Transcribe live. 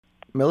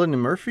Melanie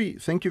Murphy,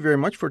 thank you very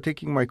much for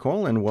taking my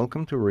call and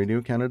welcome to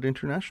Radio Canada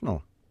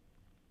International.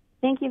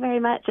 Thank you very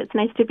much. It's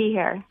nice to be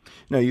here.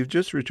 Now, you've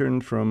just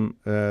returned from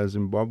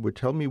Zimbabwe.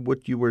 Tell me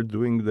what you were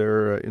doing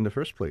there in the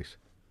first place.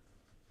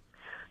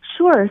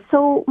 Sure.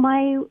 So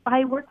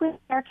I work with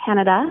Air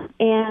Canada,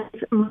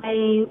 and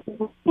my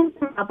work in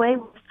Zimbabwe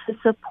was to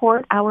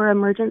support our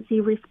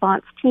emergency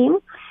response team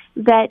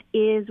that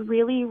is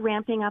really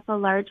ramping up a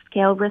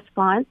large-scale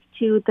response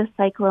to the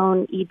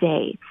cyclone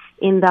Idai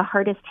in the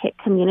hardest-hit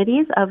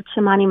communities of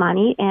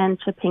Chimanimani and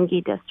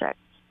Chipinge districts.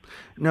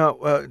 Now,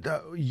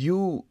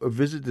 you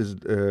visit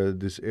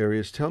these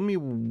areas. Tell me,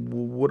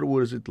 what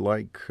was it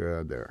like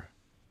there?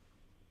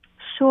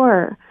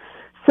 Sure.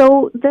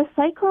 So the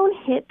cyclone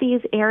hit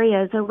these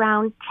areas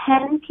around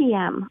 10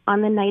 p.m.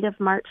 on the night of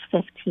March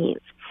 15th,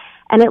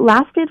 and it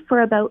lasted for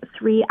about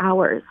 3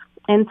 hours.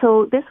 And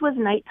so this was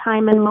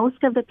nighttime, and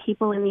most of the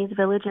people in these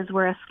villages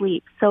were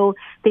asleep, so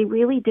they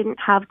really didn't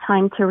have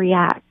time to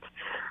react.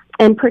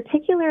 And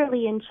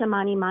particularly in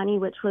Chimanimani,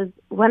 which was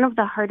one of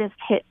the hardest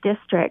hit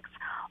districts,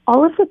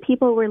 all of the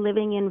people were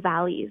living in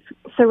valleys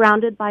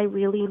surrounded by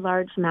really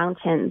large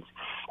mountains.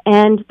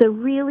 And the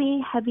really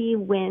heavy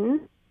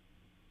wind,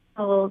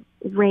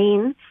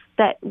 rain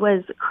that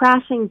was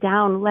crashing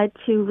down led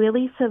to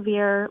really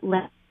severe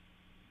landslides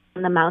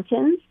in the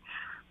mountains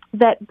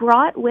that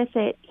brought with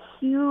it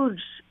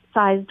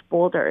huge-sized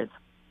boulders.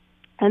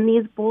 And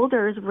these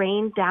boulders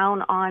rained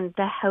down on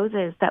the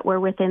houses that were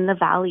within the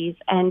valleys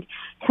and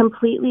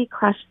completely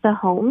crushed the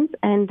homes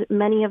and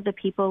many of the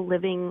people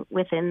living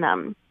within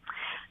them.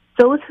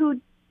 Those who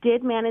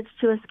did manage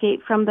to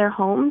escape from their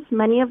homes,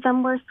 many of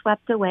them were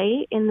swept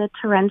away in the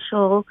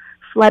torrential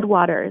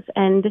floodwaters,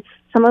 and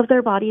some of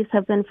their bodies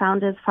have been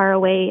found as far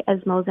away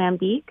as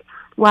Mozambique,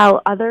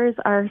 while others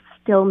are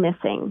still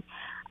missing.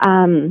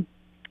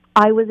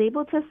 I was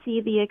able to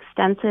see the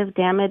extensive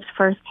damage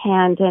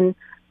firsthand and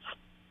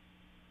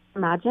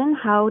imagine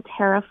how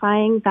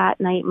terrifying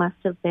that night must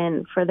have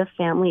been for the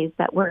families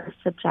that were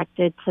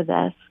subjected to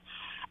this.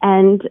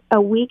 And a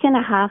week and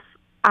a half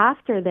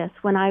after this,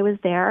 when I was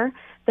there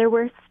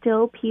were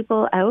still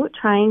people out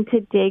trying to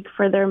dig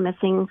for their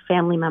missing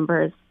family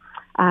members.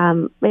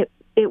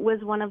 It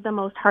was one of the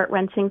most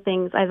heart-wrenching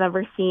things I've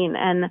ever seen,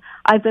 and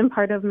I've been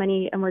part of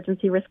many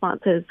emergency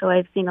responses, so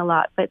I've seen a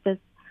lot. But this,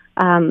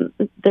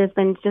 there's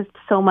been just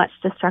so much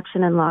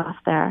destruction and loss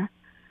there.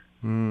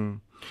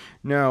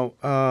 Now,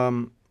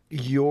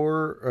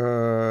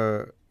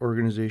 your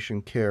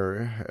organization,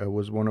 CARE,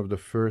 was one of the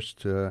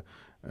first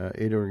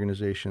aid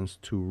organizations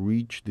to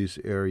reach these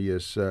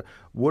areas.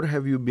 What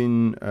have you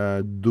been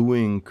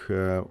doing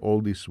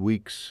all these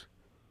weeks?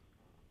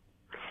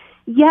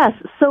 Yes,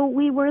 so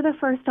we were the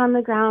first on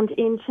the ground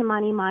in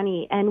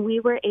Chimanimani, and we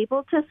were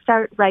able to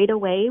start right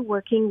away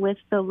working with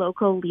the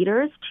local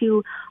leaders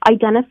to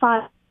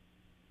identify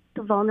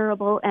the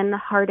vulnerable and the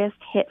hardest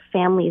hit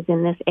families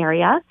in this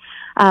area.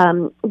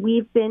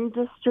 We've been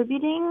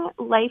distributing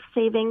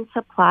life-saving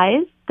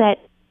supplies that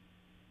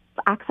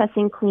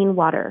accessing clean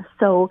water.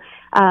 So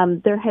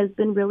there has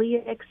been really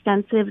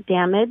extensive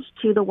damage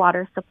to the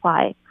water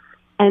supply.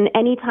 And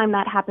anytime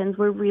that happens,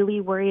 we're really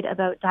worried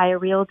about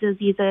diarrheal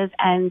diseases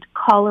and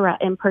cholera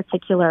in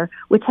particular,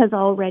 which has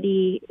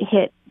already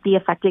hit the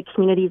affected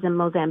communities in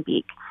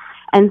Mozambique.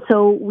 And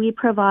so we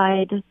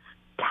provide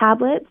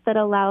tablets that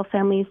allow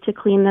families to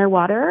clean their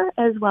water,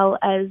 as well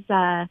as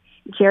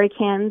jerry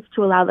cans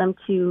to allow them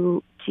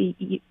to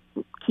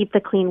keep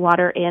the clean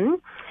water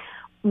in.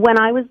 When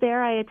I was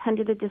there, I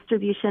attended a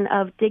distribution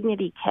of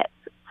dignity kits.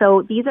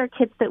 So these are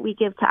kits that we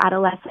give to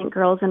adolescent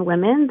girls and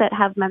women that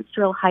have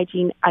menstrual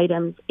hygiene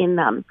items in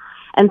them.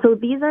 And so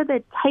these are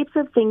the types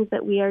of things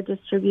that we are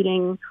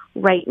distributing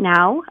right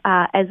now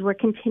as we're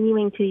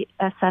continuing to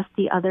assess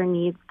the other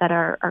needs that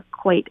are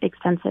quite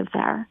extensive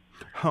there.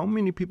 How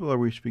many people are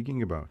we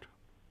speaking about?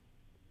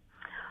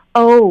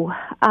 The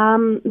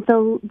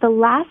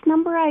last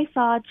number I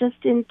saw,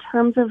 just in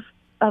terms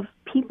of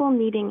people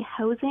needing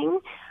housing,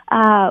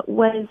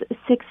 was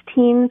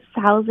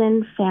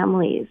 16,000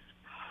 families.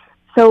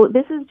 So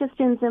this is just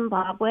in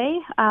Zimbabwe,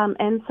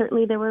 and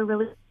certainly there were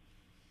really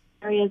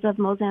areas of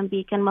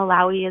Mozambique and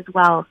Malawi as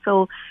well.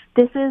 So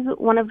this is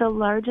one of the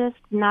largest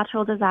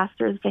natural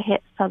disasters to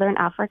hit southern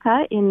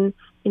Africa in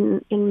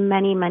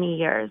many, many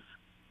years.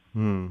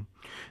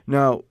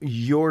 Now,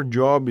 your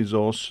job is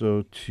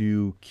also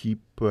to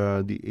keep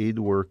the aid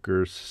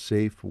workers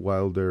safe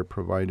while they're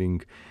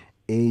providing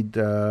aid.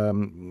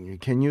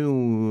 Can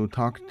you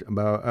talk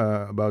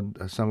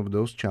about some of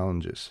those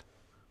challenges?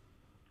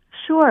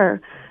 Sure.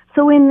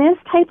 So in this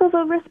type of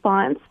a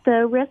response,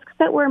 the risks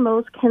that we're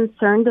most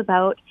concerned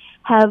about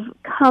have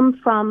come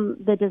from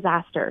the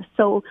disaster.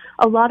 So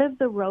a lot of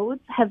the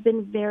roads have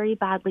been very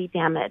badly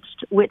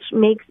damaged, which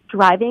makes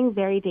driving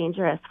very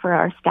dangerous for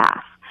our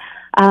staff.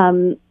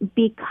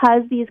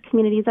 Because these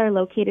communities are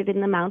located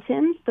in the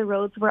mountains, the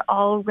roads were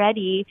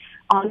already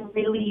on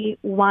really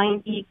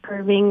windy,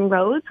 curving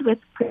roads with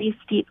pretty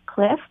steep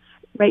cliffs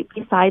right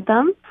beside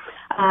them.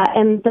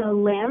 And the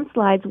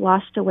landslides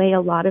washed away a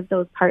lot of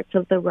those parts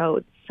of the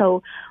roads.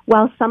 So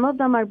while some of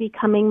them are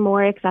becoming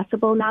more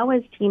accessible now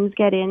as teams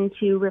get in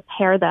to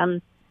repair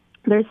them,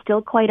 there's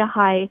still quite a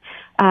high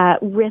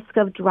risk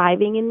of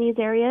driving in these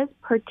areas,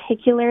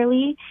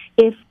 particularly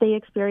if they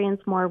experience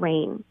more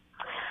rain.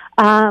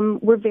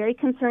 We're very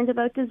concerned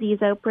about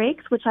disease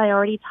outbreaks, which I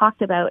already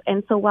talked about.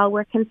 And so while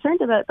we're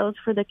concerned about those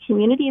for the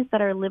communities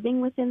that are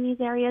living within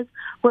these areas,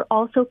 we're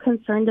also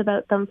concerned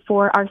about them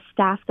for our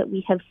staff that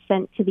we have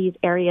sent to these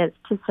areas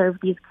to serve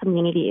these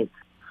communities.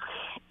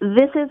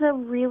 This is a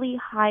really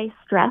high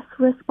stress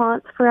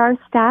response for our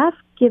staff,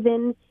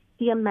 given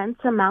the immense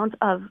amount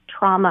of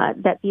trauma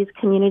that these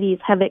communities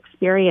have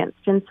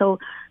experienced. And so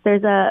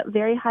there's a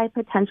very high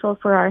potential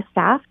for our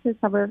staff to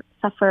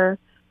suffer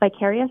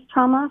vicarious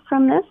trauma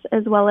from this,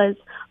 as well as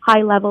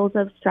high levels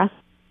of stress.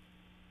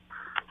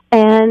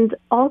 And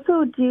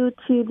also due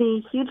to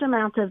the huge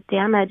amount of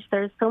damage,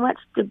 there's so much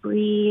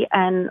debris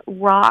and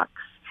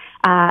rocks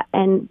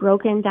and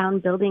broken down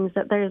buildings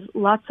that there's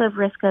lots of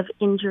risk of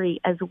injury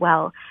as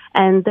well.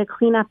 And the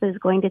cleanup is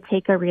going to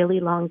take a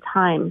really long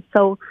time.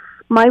 So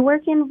my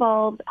work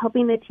involved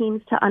helping the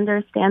teams to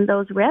understand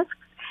those risks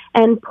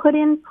and put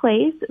in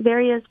place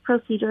various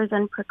procedures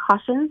and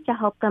precautions to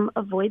help them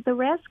avoid the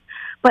risk,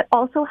 but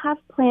also have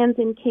plans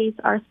in case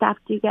our staff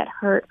do get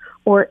hurt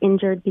or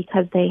injured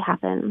because they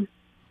happen.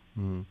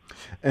 Mm.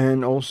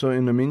 And also,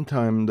 in the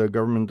meantime, the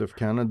Government of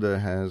Canada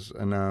has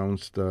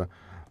announced a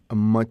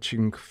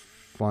matching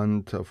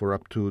fund for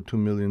up to $2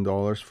 million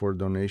for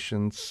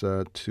donations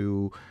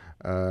to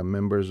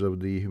members of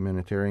the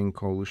Humanitarian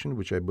Coalition,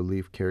 which I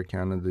believe CARE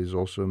Canada is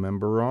also a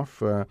member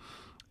of.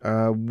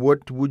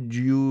 What would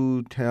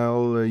you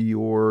tell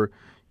your,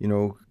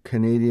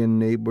 Canadian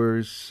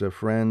neighbors,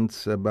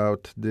 friends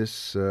about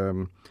this,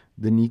 the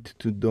need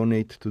to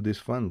donate to this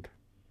fund?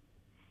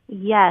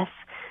 Yes.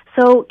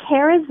 So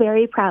CARE is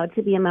very proud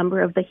to be a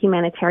member of the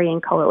Humanitarian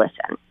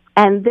Coalition.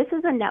 And this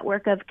is a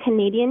network of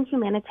Canadian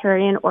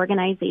humanitarian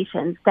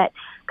organizations that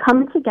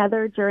come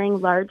together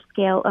during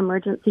large-scale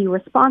emergency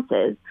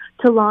responses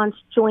to launch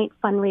joint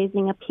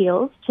fundraising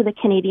appeals to the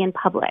Canadian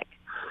public.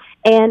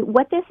 And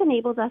what this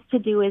enables us to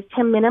do is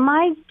to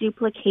minimize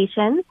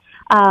duplication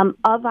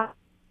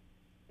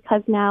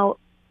because now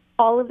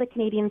all of the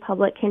Canadian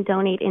public can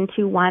donate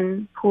into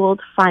one pooled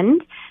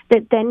fund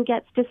that then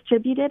gets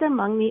distributed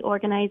among the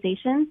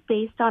organizations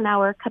based on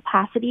our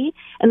capacity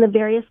and the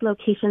various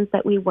locations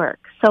that we work.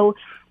 So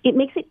it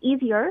makes it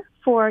easier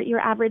for your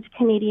average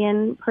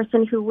Canadian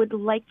person who would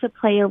like to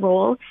play a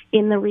role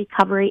in the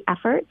recovery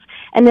efforts.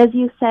 And as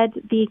you said,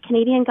 the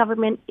Canadian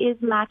government is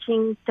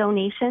matching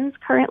donations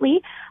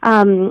currently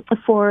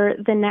for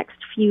the next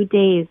few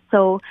days.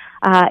 So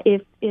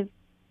if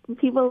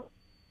people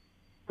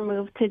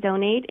move to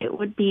donate, it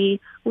would be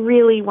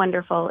really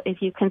wonderful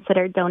if you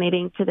consider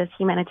donating to this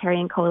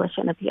Humanitarian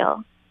Coalition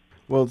appeal.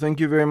 Well, thank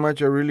you very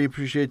much. I really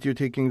appreciate you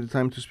taking the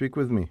time to speak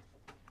with me.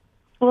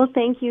 Well,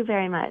 thank you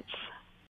very much.